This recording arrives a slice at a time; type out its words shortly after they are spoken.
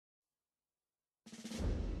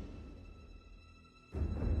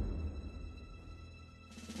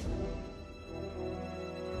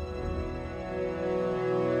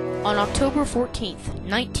On October 14,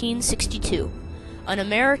 1962, an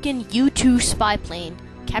American U-2 spy plane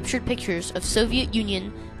captured pictures of Soviet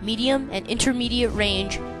Union medium and intermediate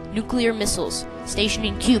range nuclear missiles stationed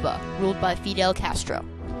in Cuba, ruled by Fidel Castro,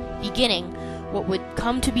 beginning what would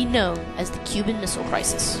come to be known as the Cuban Missile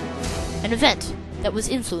Crisis, an event that was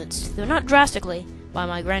influenced, though not drastically, by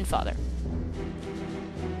my grandfather.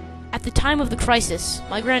 At the time of the crisis,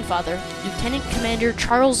 my grandfather, Lieutenant Commander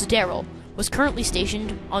Charles Darrell, was currently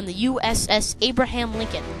stationed on the USS Abraham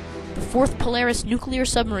Lincoln, the fourth Polaris nuclear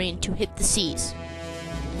submarine to hit the seas.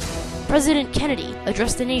 President Kennedy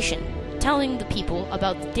addressed the nation, telling the people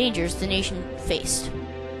about the dangers the nation faced.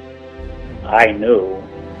 I knew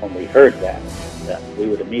when we heard that we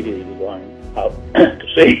would immediately be going out to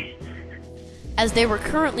sea. As they were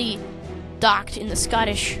currently docked in the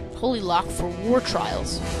Scottish Holy Loch for war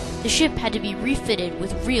trials, the ship had to be refitted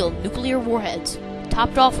with real nuclear warheads,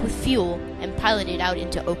 topped off with fuel, and piloted out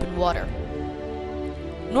into open water.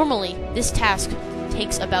 Normally, this task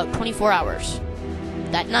takes about 24 hours.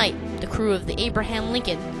 That night, the crew of the Abraham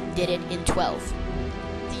Lincoln did it in 12.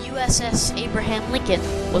 The USS Abraham Lincoln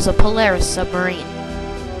was a Polaris submarine.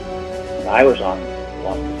 I was on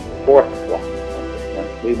the fourth one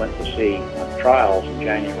when we went to sea on trials in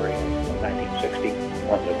January of 1960,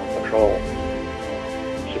 went to patrol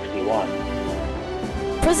in 61.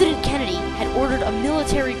 President Kennedy had ordered a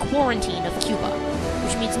military quarantine of Cuba,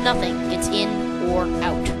 which means nothing gets in or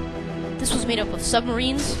out. This was made up of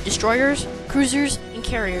submarines, destroyers, cruisers, and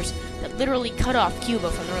carriers that literally cut off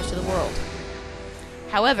Cuba from the rest of the world.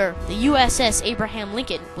 However, the USS Abraham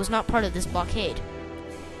Lincoln was not part of this blockade.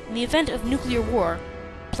 In the event of nuclear war,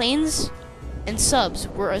 planes and subs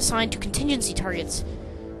were assigned to contingency targets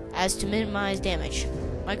as to minimize damage.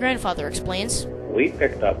 My grandfather explains, we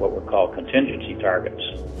picked up what were called contingency targets.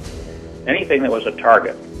 Anything that was a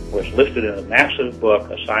target was listed in a massive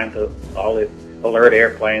book assigned to all the alert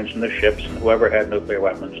airplanes and the ships and whoever had nuclear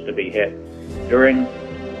weapons to be hit during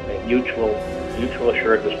a mutual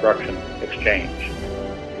assured destruction exchange.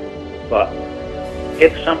 But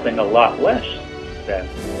it's something a lot less than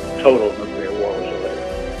total nuclear war was averted.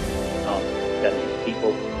 Then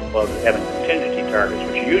people having contingency targets,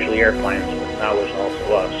 which are usually airplanes, but now was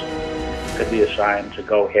also us, could be assigned to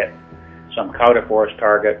go hit some counter force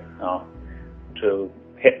target, to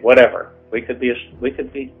hit whatever. We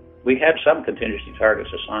had some contingency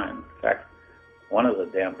targets assigned. In fact, one of the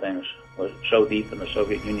damn things was so deep in the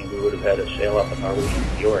Soviet Union we would have had to sail up a Norwegian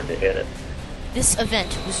fjord to hit it. This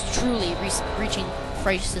event was truly reaching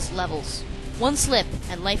crisis levels. One slip,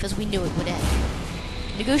 and life as we knew it would end.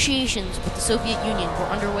 Negotiations with the Soviet Union were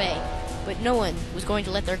underway, but no one was going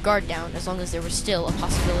to let their guard down as long as there was still a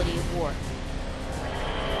possibility of war.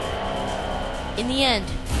 In the end,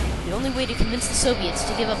 the only way to convince the Soviets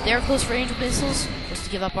to give up their close-range missiles was to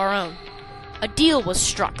give up our own. A deal was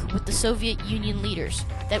struck with the Soviet Union leaders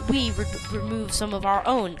that we would remove some of our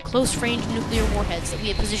own close-range nuclear warheads that we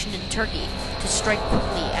had positioned in Turkey to strike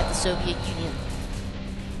quickly at the Soviet Union.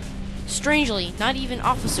 Strangely, not even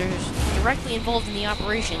officers directly involved in the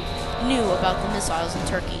operation knew about the missiles in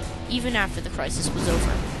Turkey, even after the crisis was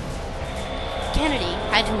over. Kennedy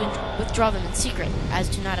had to withdraw them in secret as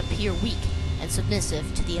to not appear weak and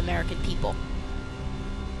submissive to the American people.